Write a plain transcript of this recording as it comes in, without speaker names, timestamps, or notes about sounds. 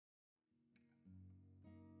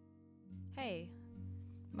Hey,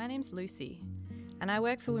 my name's Lucy, and I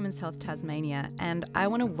work for Women's Health Tasmania, and I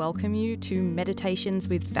want to welcome you to Meditations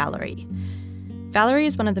with Valerie. Valerie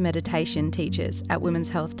is one of the meditation teachers at Women's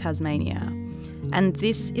Health Tasmania, and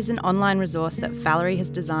this is an online resource that Valerie has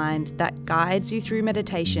designed that guides you through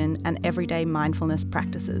meditation and everyday mindfulness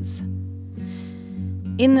practices.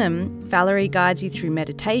 In them, Valerie guides you through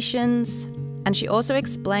meditations, and she also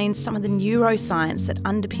explains some of the neuroscience that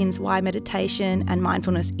underpins why meditation and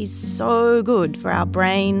mindfulness is so good for our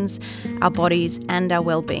brains, our bodies, and our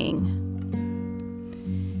well-being.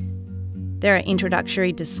 There are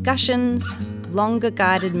introductory discussions, longer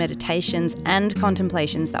guided meditations, and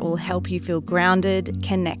contemplations that will help you feel grounded,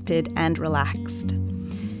 connected, and relaxed.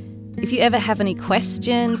 If you ever have any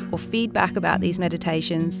questions or feedback about these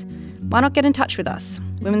meditations, why not get in touch with us,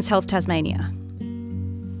 Women's Health Tasmania.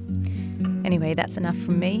 Anyway, that's enough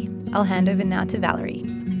from me. I'll hand over now to Valerie.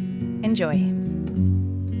 Enjoy.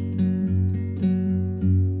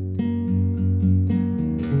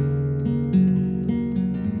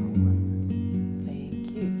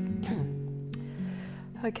 Thank you.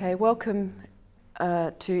 Okay, welcome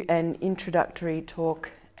to an introductory talk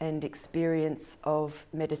and experience of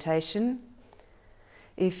meditation.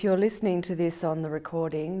 If you're listening to this on the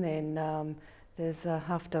recording, then there's a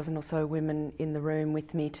half dozen or so women in the room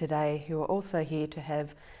with me today who are also here to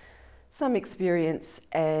have some experience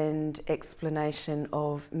and explanation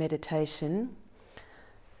of meditation.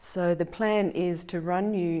 So the plan is to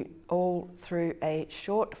run you all through a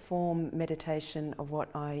short form meditation of what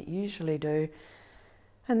I usually do,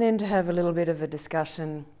 and then to have a little bit of a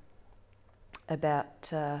discussion about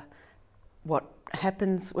what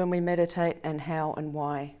happens when we meditate and how and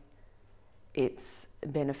why it's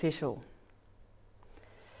beneficial.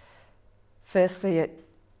 Firstly,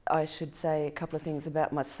 I should say a couple of things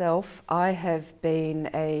about myself. I have been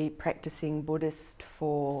a practicing Buddhist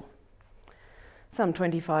for some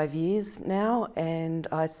 25 years now, and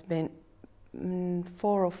I spent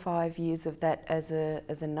 4 or 5 years of that as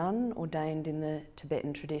a nun ordained in the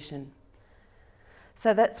Tibetan tradition.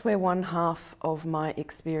 So that's where one half of my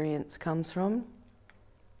experience comes from.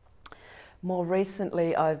 More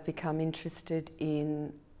recently, I've become interested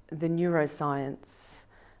in the neuroscience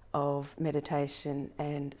of meditation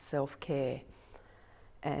and self-care.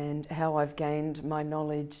 And how I've gained my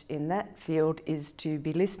knowledge in that field is to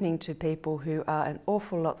be listening to people who are an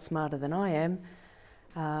awful lot smarter than I am,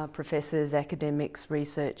 professors, academics,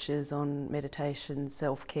 researchers on meditation,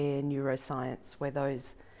 self-care, neuroscience, where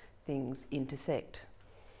those things intersect.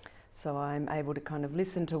 So I'm able to kind of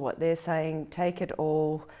listen to what they're saying, take it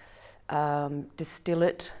all, distill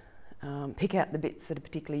it, pick out the bits that are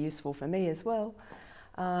particularly useful for me as well,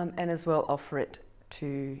 and as well offer it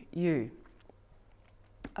to you.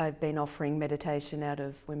 I've been offering meditation out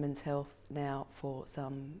of Women's Health now for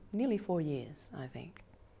some nearly 4 years, I think.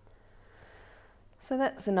 So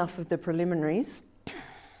that's enough of the preliminaries.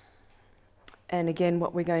 And again,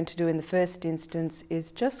 what we're going to do in the first instance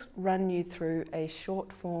is just run you through a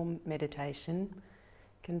short form meditation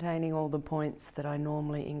containing all the points that I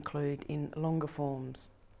normally include in longer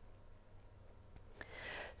forms.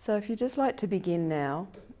 So if you'd just like to begin now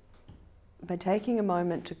by taking a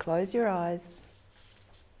moment to close your eyes,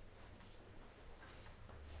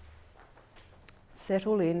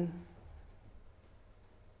 settle in,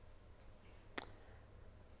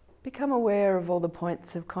 become aware of all the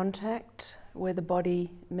points of contact where the body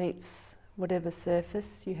meets whatever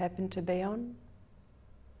surface you happen to be on.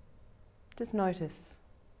 Just notice.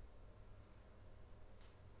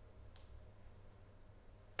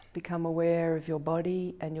 Become aware of your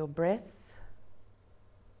body and your breath,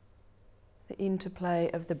 the interplay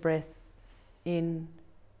of the breath in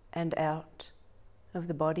and out of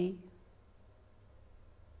the body.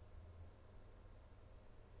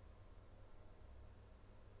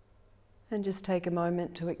 And just take a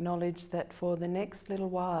moment to acknowledge that for the next little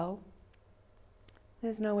while,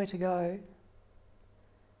 there's nowhere to go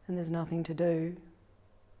and there's nothing to do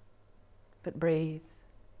but breathe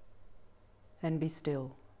and be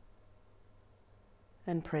still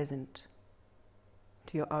and present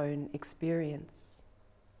to your own experience.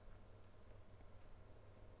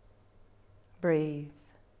 Breathe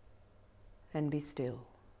and be still.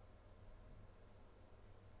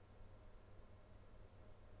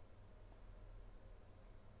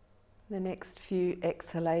 The next few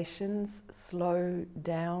exhalations, slow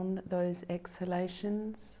down those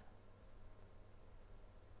exhalations.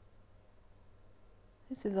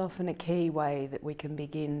 This is often a key way that we can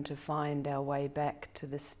begin to find our way back to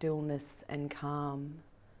the stillness and calm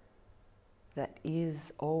that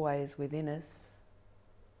is always within us,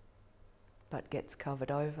 but gets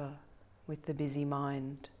covered over with the busy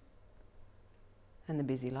mind and the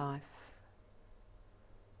busy life.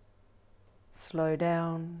 Slow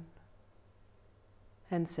down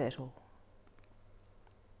and settle.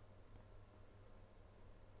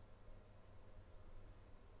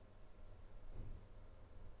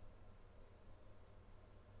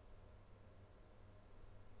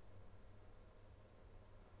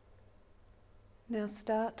 Now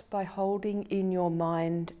start by holding in your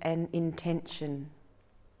mind an intention.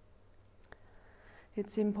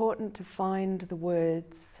 It's important to find the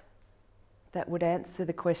words that would answer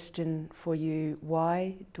the question for you,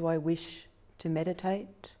 why do I wish to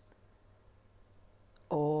meditate?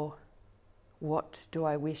 Or what do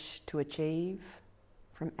I wish to achieve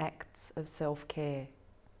from acts of self-care?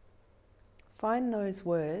 Find those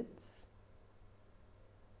words.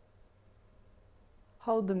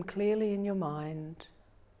 Hold them clearly in your mind.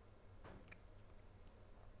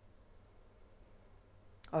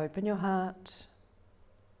 Open your heart.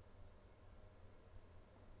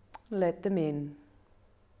 Let them in.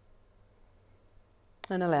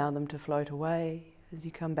 And allow them to float away as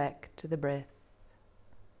you come back to the breath.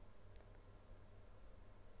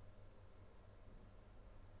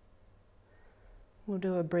 We'll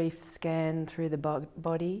do a brief scan through the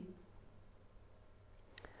body.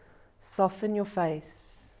 Soften your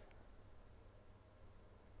face,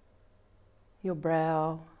 your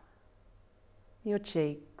brow, your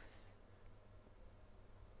cheeks,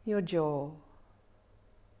 your jaw.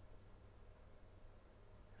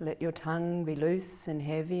 Let your tongue be loose and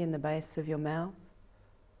heavy in the base of your mouth.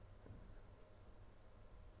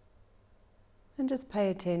 And just pay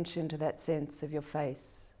attention to that sense of your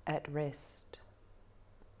face at rest.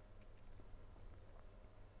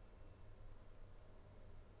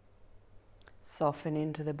 Soften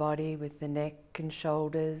into the body with the neck and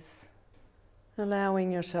shoulders,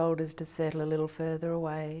 allowing your shoulders to settle a little further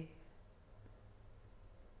away.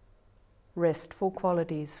 Restful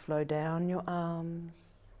qualities flow down your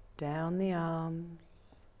arms, down the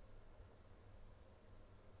arms.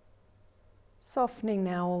 Softening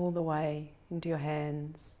now all the way into your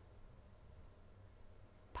hands.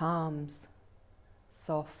 Palms,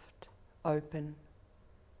 soft, open.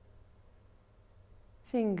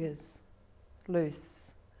 Fingers,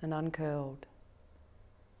 loose and uncurled,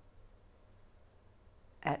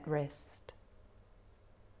 at rest.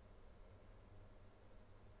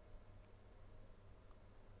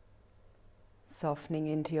 Softening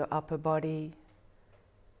into your upper body,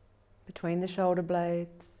 between the shoulder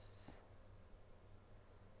blades,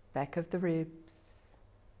 back of the ribs,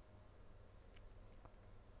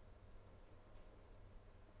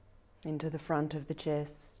 into the front of the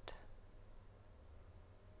chest,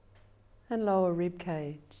 and lower rib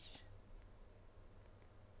cage.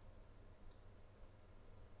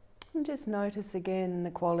 And just notice again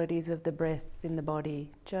the qualities of the breath in the body.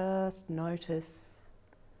 Just notice.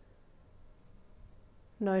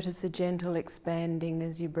 Notice a gentle expanding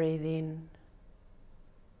as you breathe in,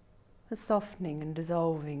 a softening and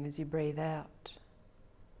dissolving as you breathe out.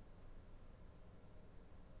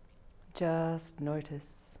 Just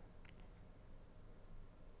notice.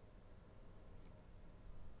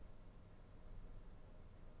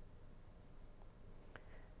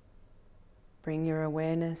 Bring your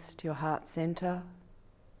awareness to your heart center,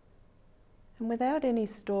 and without any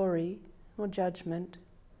story or judgment,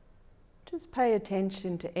 just pay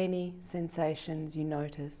attention to any sensations you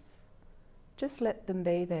notice. Just let them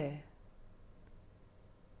be there.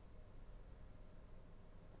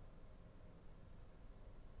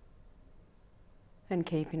 And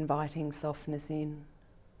keep inviting softness in.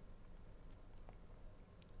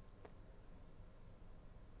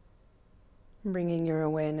 Bringing your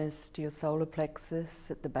awareness to your solar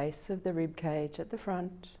plexus at the base of the rib cage at the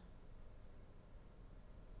front.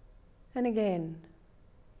 And again,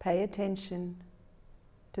 pay attention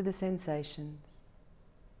to the sensations.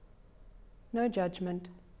 No judgment,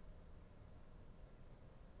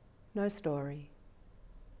 no story.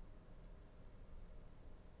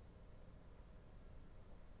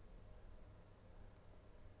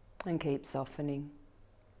 And keep softening.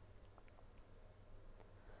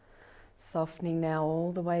 Softening now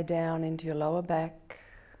all the way down into your lower back,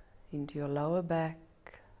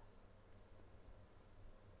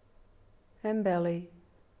 and belly.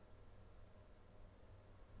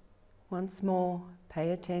 Once more,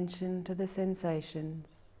 pay attention to the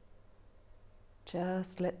sensations.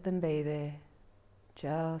 Just let them be there.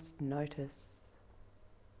 Just notice.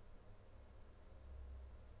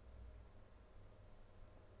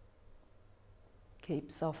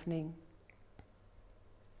 Keep softening.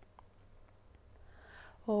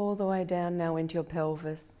 All the way down now into your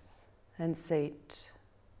pelvis and seat.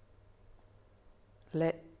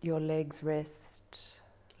 Let your legs rest.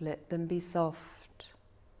 Let them be soft.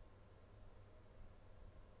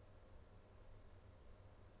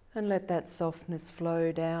 And let that softness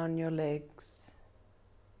flow down your legs,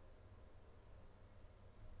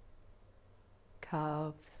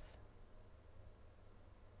 calves,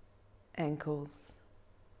 ankles,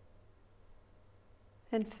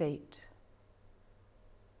 and feet.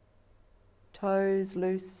 Toes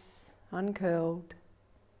loose, uncurled,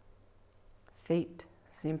 feet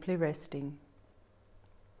simply resting.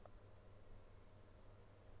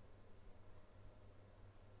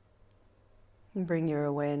 And bring your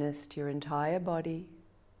awareness to your entire body.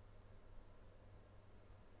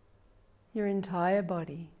 Your entire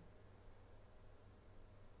body.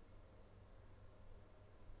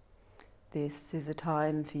 This is a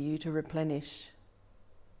time for you to replenish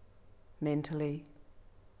mentally,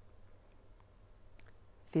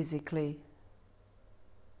 physically,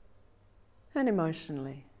 and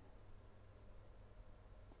emotionally.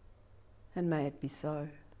 And may it be so.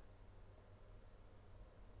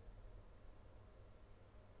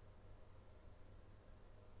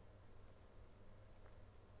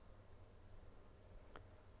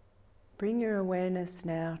 Bring your awareness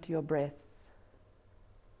now to your breath,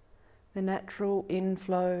 the natural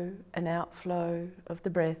inflow and outflow of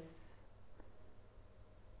the breath,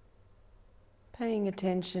 paying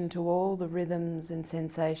attention to all the rhythms and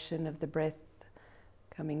sensation of the breath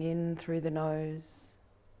coming in through the nose,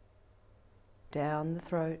 down the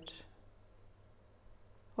throat,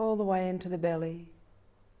 all the way into the belly,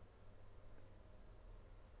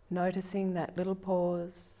 noticing that little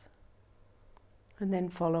pause, and then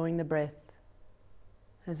following the breath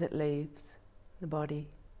as it leaves the body.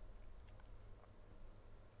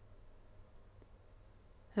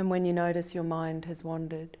 And when you notice your mind has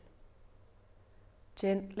wandered,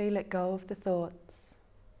 gently let go of the thoughts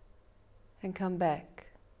and come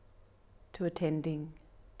back to attending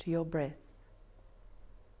to your breath.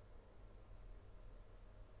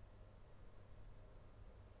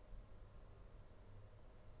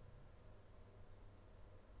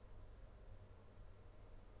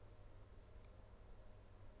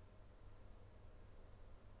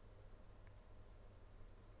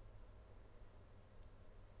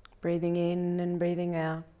 Breathing in and breathing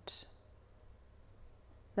out.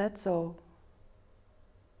 That's all.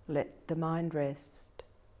 Let the mind rest.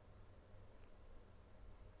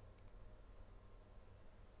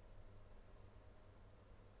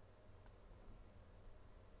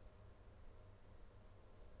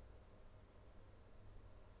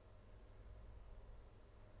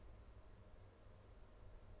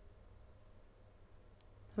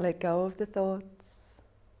 Let go of the thoughts.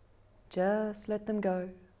 Just let them go.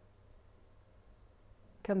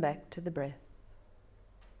 Come back to the breath.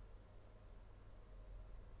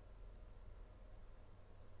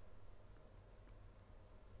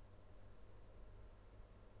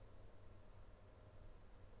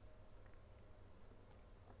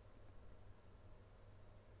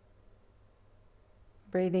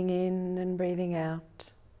 Breathing in and breathing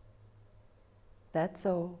out. That's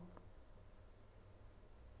all.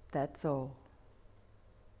 That's all.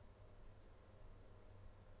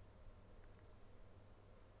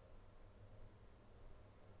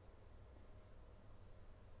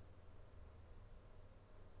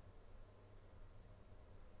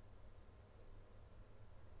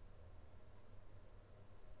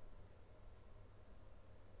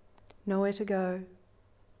 Nowhere to go.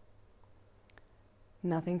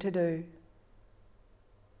 Nothing to do.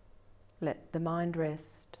 Let the mind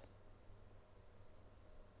rest.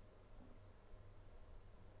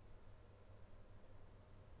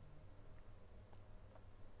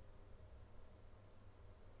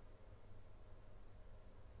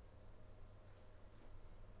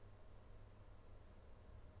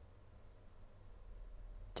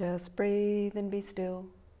 Just breathe and be still.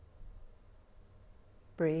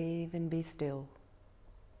 Breathe and be still.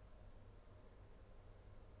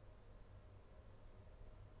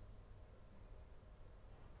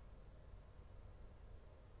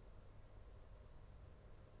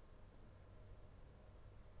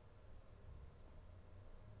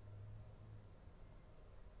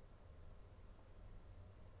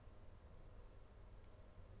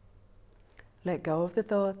 Let go of the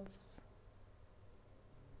thoughts.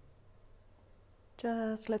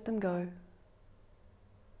 Just let them go.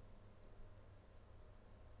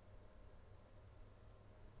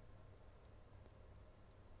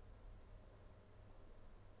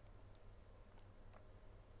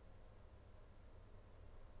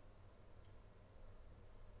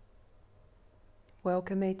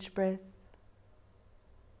 Welcome each breath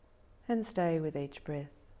and stay with each breath.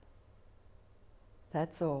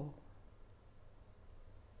 That's all.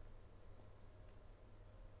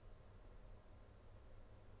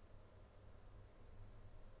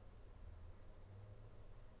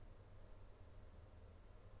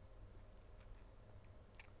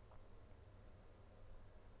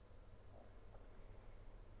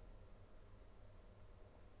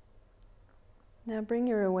 Now bring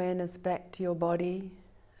your awareness back to your body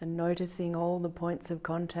and noticing all the points of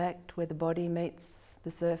contact where the body meets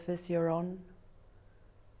the surface you're on.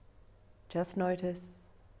 Just notice.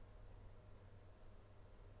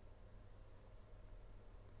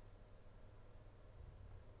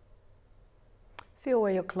 Feel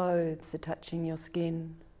where your clothes are touching your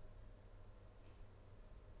skin.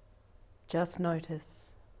 Just notice.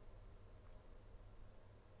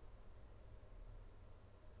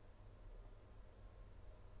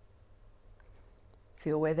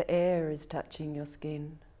 Feel where the air is touching your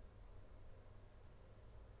skin.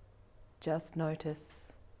 Just notice.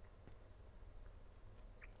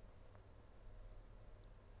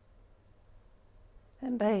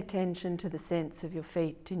 And pay attention to the sense of your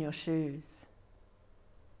feet in your shoes.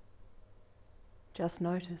 Just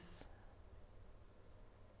notice.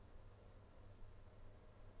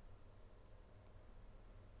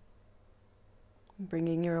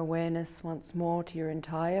 Bringing your awareness once more to your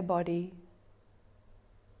entire body.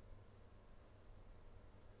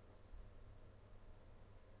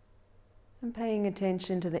 And paying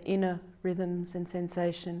attention to the inner rhythms and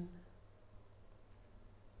sensation.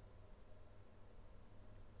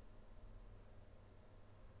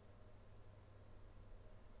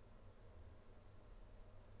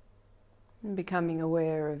 And becoming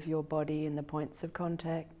aware of your body and the points of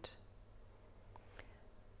contact.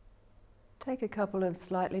 Take a couple of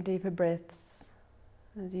slightly deeper breaths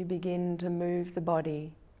as you begin to move the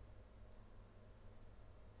body.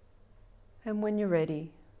 And when you're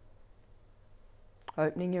ready,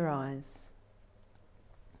 opening your eyes,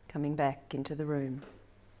 coming back into the room.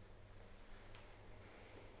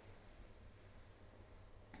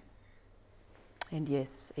 And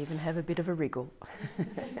yes, even have a bit of a wriggle.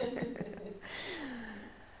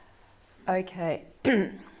 Okay,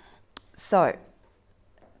 so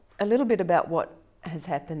a little bit about what has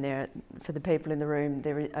happened there. For the people in the room,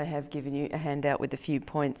 I have given you a handout with a few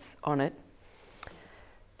points on it.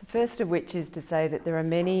 The first of which is to say that there are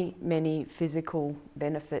many, many physical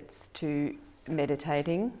benefits to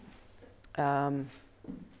meditating. There's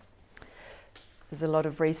a lot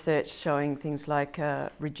of research showing things like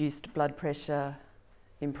reduced blood pressure,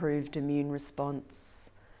 improved immune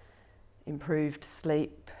response, improved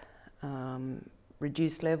sleep,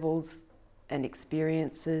 reduced levels and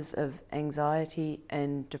experiences of anxiety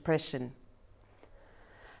and depression.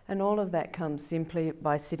 And all of that comes simply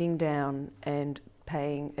by sitting down and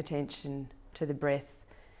paying attention to the breath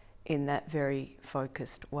in that very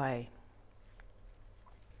focused way.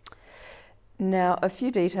 Now, a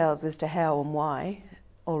few details as to how and why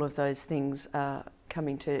all of those things are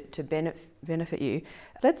coming to benefit you.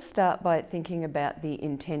 Let's start by thinking about the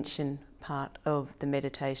intention part of the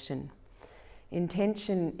meditation.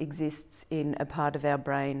 Intention exists in a part of our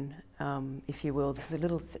brain, if you will. There's a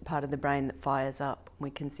little part of the brain that fires up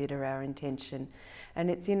when we consider our intention, and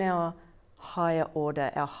it's in our higher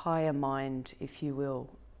order, our higher mind, if you will,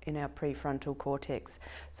 in our prefrontal cortex.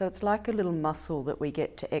 So it's like a little muscle that we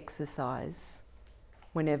get to exercise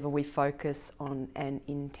whenever we focus on an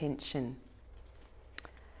intention.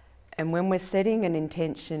 And when we're setting an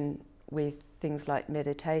intention with things like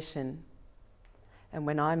meditation, and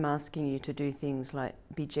when I'm asking you to do things like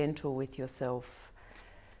be gentle with yourself,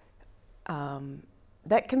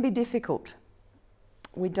 that can be difficult.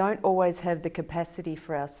 We don't always have the capacity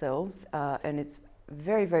for ourselves, and it's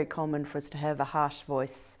very, very common for us to have a harsh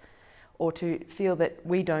voice or to feel that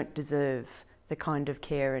we don't deserve the kind of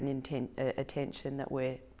care and attention that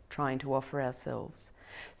we're trying to offer ourselves.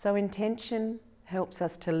 So intention helps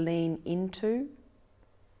us to lean into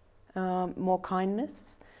more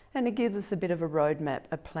kindness, and it gives us a bit of a roadmap,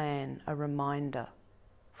 a plan, a reminder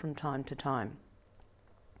from time to time.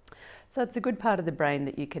 So it's a good part of the brain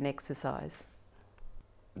that you can exercise.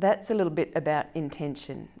 That's a little bit about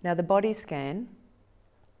intention. Now the body scan,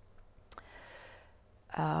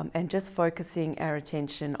 and just focusing our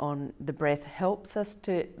attention on the breath helps us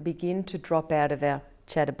to begin to drop out of our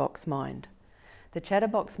chatterbox mind. The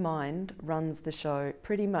chatterbox mind runs the show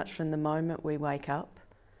pretty much from the moment we wake up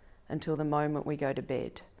until the moment we go to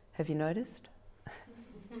bed. Have you noticed?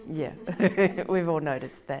 Yeah, we've all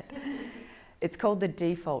noticed that. It's called the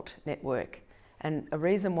default network. And a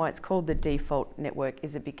reason why it's called the default network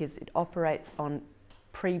is because it operates on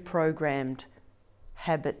pre-programmed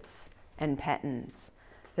habits and patterns.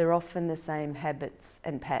 they're often the same habits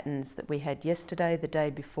and patterns that we had yesterday, the day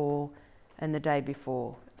before, and the day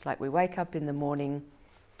before. It's like we wake up in the morning,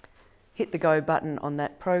 hit the go button on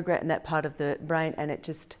that program, that part of the brain, and it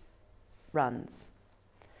just runs.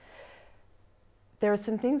 There are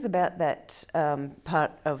some things about that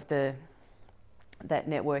part of that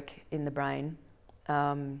network in the brain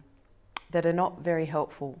that are not very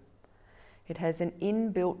helpful. It has an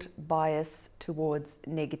inbuilt bias towards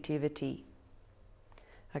negativity.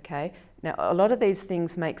 Okay, now a lot of these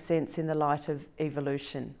things make sense in the light of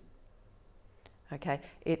evolution. Okay,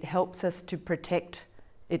 it helps us to protect,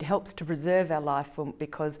 it helps to preserve our life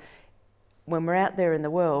because when we're out there in the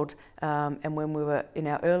world and when we were in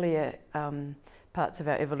our earlier parts of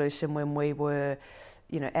our evolution, when we were,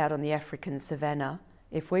 out on the African savannah,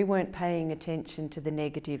 if we weren't paying attention to the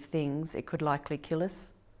negative things, it could likely kill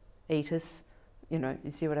us, eat us, you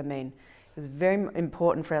see what I mean? It was very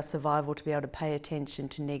important for our survival to be able to pay attention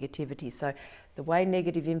to negativity. So the way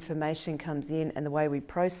negative information comes in and the way we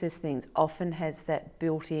process things often has that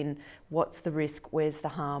built-in, what's the risk, where's the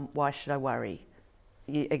harm, why should I worry?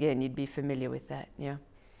 Again, you'd be familiar with that, yeah?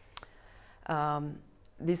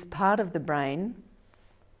 This part of the brain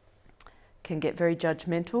can get very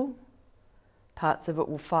judgmental. Parts of it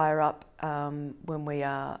will fire up when we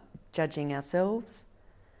are judging ourselves,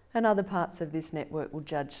 and other parts of this network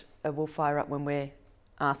will fire up when we're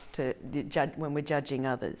asked to judge, when we're judging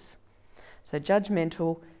others. So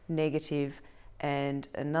judgmental, negative, and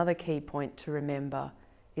another key point to remember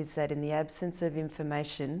is that in the absence of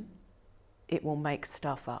information, it will make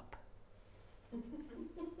stuff up.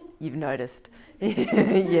 You've noticed.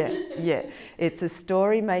 Yeah. It's a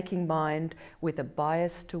story-making mind with a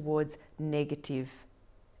bias towards negative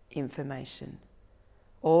information.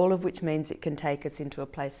 All of which means it can take us into a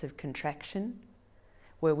place of contraction,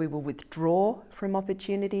 where we will withdraw from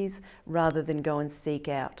opportunities rather than go and seek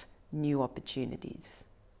out new opportunities.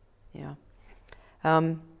 Yeah.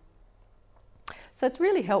 So it's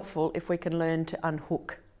really helpful if we can learn to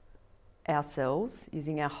unhook ourselves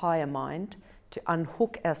using our higher mind to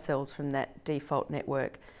unhook ourselves from that default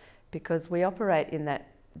network, because we operate in that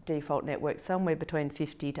default network somewhere between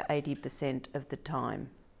 50 to 80% of the time.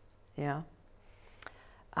 Yeah.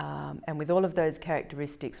 And with all of those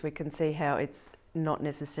characteristics, we can see how it's not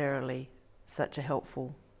necessarily such a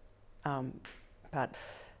helpful part.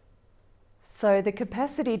 So the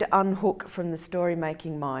capacity to unhook from the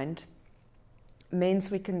story-making mind means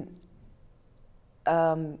we can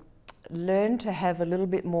learn to have a little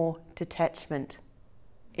bit more detachment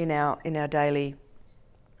in our daily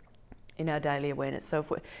awareness. So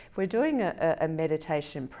if we're doing a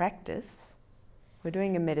meditation practice,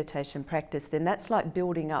 then that's like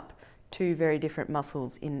building up two very different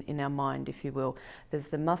muscles in our mind, if you will. There's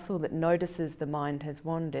the muscle that notices the mind has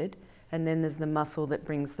wandered, and then there's the muscle that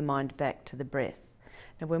brings the mind back to the breath.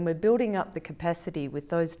 Now, when we're building up the capacity with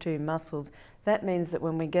those two muscles, that means that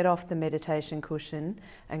when we get off the meditation cushion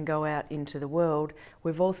and go out into the world,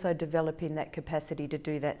 we've also developing that capacity to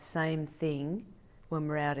do that same thing when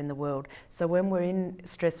we're out in the world. So when we're in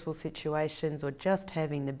stressful situations or just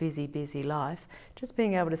having the busy life, just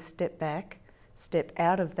being able to step back, step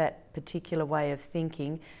out of that particular way of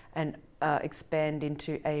thinking and expand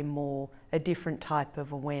into a different type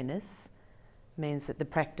of awareness means that the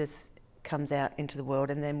practice comes out into the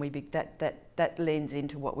world, and then that leans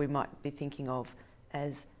into what we might be thinking of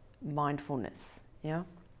as mindfulness. Yeah.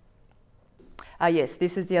 Yes,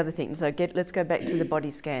 this is the other thing. So let's go back to the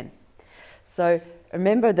body scan. So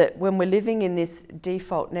remember that when we're living in this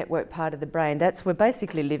default network part of the brain, we're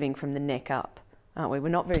basically living from the neck up, aren't we? We're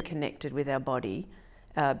not very connected with our body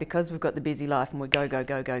because we've got the busy life and we go,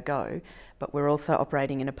 but we're also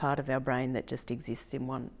operating in a part of our brain that just exists in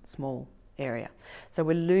one small area. So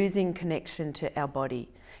we're losing connection to our body.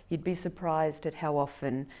 You'd be surprised at how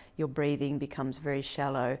often your breathing becomes very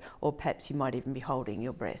shallow, or perhaps you might even be holding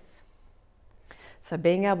your breath. So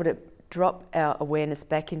being able to drop our awareness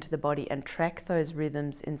back into the body and track those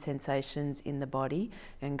rhythms and sensations in the body,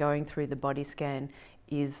 and going through the body scan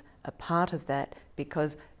is a part of that,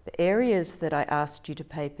 because the areas that I asked you to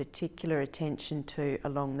pay particular attention to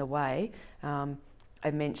along the way, I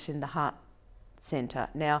mentioned the heart centre.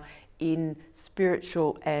 Now, in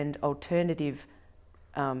spiritual and alternative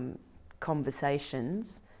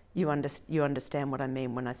conversations, you understand what I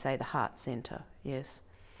mean when I say the heart centre, yes?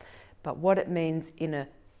 But what it means in a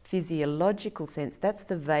physiological sense, that's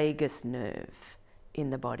the vagus nerve in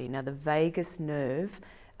the body. Now, the vagus nerve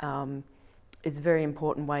is a very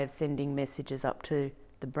important way of sending messages up to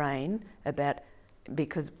the brain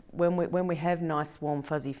because when we have nice, warm,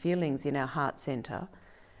 fuzzy feelings in our heart centre,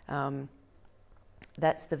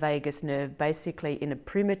 That's the vagus nerve, basically in a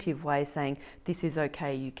primitive way saying, this is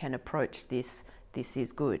okay, you can approach this, this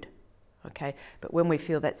is good. Okay? But when we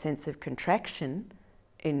feel that sense of contraction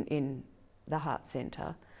in the heart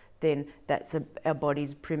centre, then that's our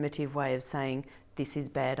body's primitive way of saying, this is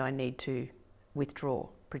bad, I need to withdraw,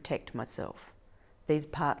 protect myself. These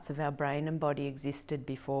parts of our brain and body existed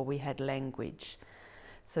before we had language.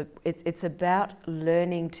 So it's about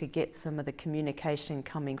learning to get some of the communication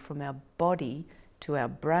coming from our body to our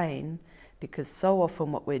brain, because so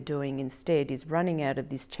often what we're doing instead is running out of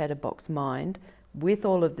this chatterbox mind with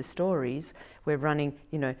all of the stories. We're running,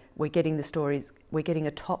 we're getting the stories, we're getting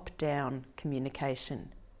a top-down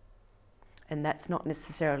communication. And that's not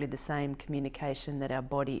necessarily the same communication that our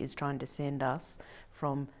body is trying to send us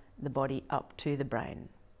from the body up to the brain.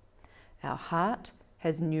 Our heart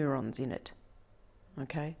has neurons in it,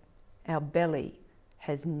 okay? Our belly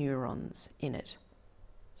has neurons in it.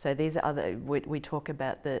 So these are we talk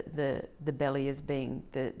about the belly as being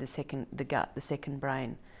the gut, the second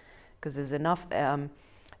brain, because there's enough,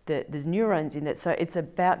 there's neurons in that. So it's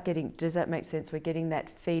about getting, does that make sense? We're getting that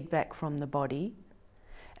feedback from the body.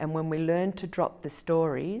 And when we learn to drop the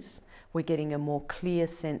stories, we're getting a more clear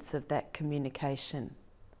sense of that communication.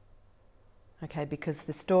 Okay, because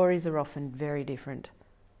the stories are often very different.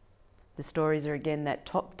 The stories are, again, that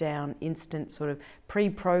top-down, instant, sort of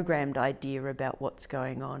pre-programmed idea about what's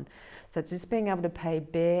going on. So it's just being able to pay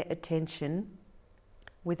bare attention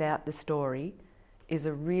without the story is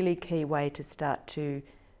a really key way to start to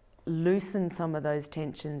loosen some of those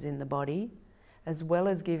tensions in the body, as well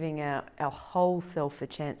as giving our whole self a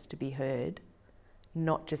chance to be heard,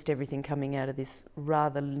 not just everything coming out of this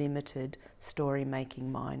rather limited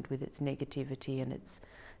story-making mind with its negativity and its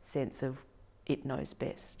sense of it knows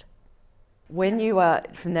best. When you are,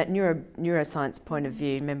 from that neuroscience point of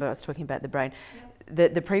view, remember I was talking about the brain, the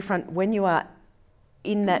prefront, when you are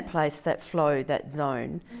in that place, that flow, that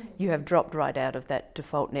zone, you have dropped right out of that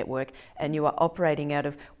default network and you are operating out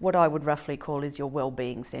of what I would roughly call is your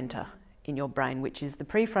well-being centre in your brain, which is the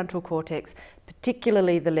prefrontal cortex,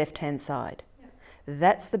 particularly the left-hand side.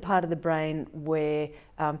 That's the part of the brain where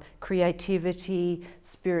creativity,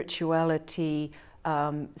 spirituality,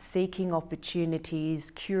 seeking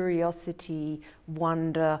opportunities, curiosity,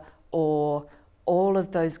 wonder, awe, all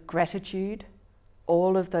of those, gratitude,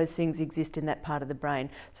 all of those things exist in that part of the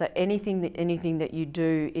brain. So anything that you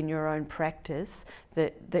do in your own practice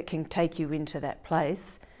that can take you into that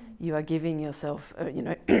place, you are giving yourself,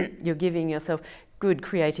 you're giving yourself good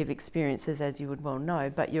creative experiences, as you would well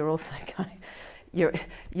know, but you're also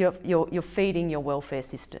you're feeding your welfare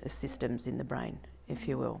systems in the brain, if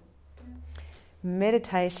you will.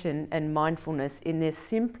 Meditation and mindfulness, in their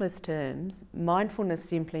simplest terms, mindfulness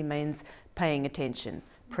simply means paying attention,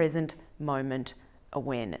 present moment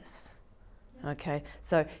awareness. Okay,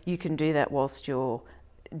 so you can do that whilst you're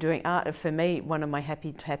doing art. For me, one of my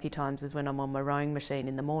happy times is when I'm on my rowing machine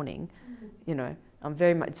in the morning. I'm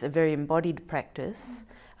very much, it's a very embodied practice,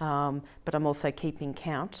 but I'm also keeping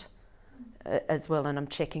count as well, and I'm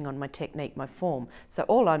checking on my technique, my form. So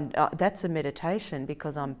that's a meditation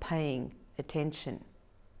because I'm paying attention.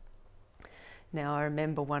 Now, I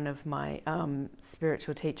remember one of my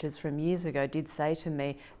spiritual teachers from years ago did say to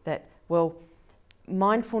me that, well,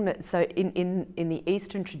 mindfulness, so in the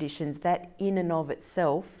Eastern traditions, that in and of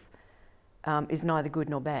itself is neither good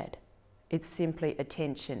nor bad. It's simply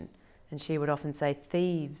attention. And she would often say,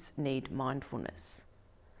 thieves need mindfulness.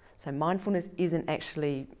 So mindfulness isn't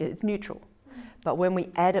actually, it's neutral. But when we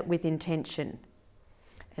add it with intention,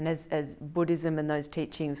 and as Buddhism and those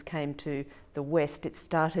teachings came to the West, it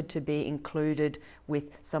started to be included with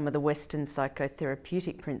some of the Western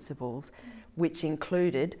psychotherapeutic principles, which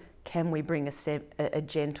included, can we bring a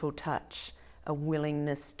gentle touch, a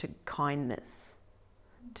willingness to kindness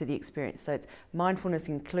to the experience. So it's mindfulness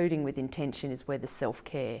including with intention is where the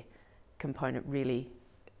self-care component really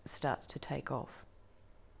starts to take off.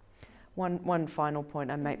 One final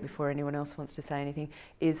point I make before anyone else wants to say anything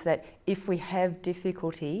is that if we have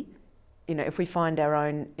difficulty, if we find our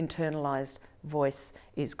own internalised voice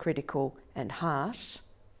is critical and harsh,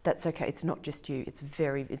 that's okay. It's not just you.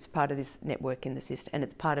 It's part of this network in the system, and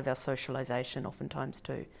it's part of our socialisation oftentimes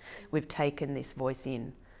too. We've taken this voice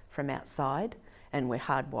in from outside and we're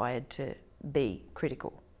hardwired to be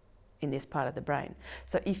critical in this part of the brain.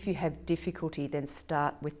 So if you have difficulty, then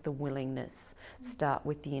start with the willingness, start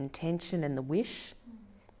with the intention and the wish.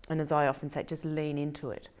 And as I often say, just lean into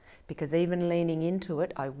it. Because even leaning into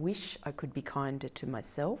it, I wish I could be kinder to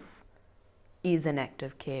myself, is an act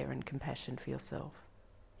of care and compassion for yourself.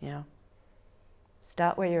 Yeah.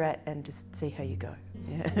 Start where you're at and just see how you go.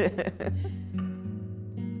 Yeah.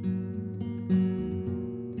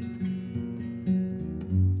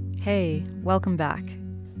 Hey, welcome back.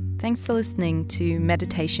 Thanks for listening to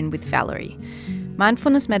Meditation with Valerie.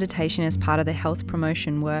 Mindfulness meditation is part of the health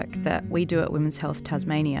promotion work that we do at Women's Health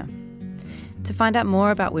Tasmania. To find out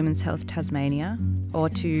more about Women's Health Tasmania or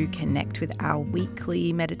to connect with our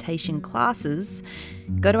weekly meditation classes,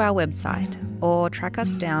 go to our website or track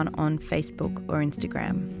us down on Facebook or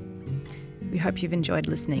Instagram. We hope you've enjoyed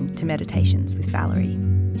listening to Meditations with Valerie.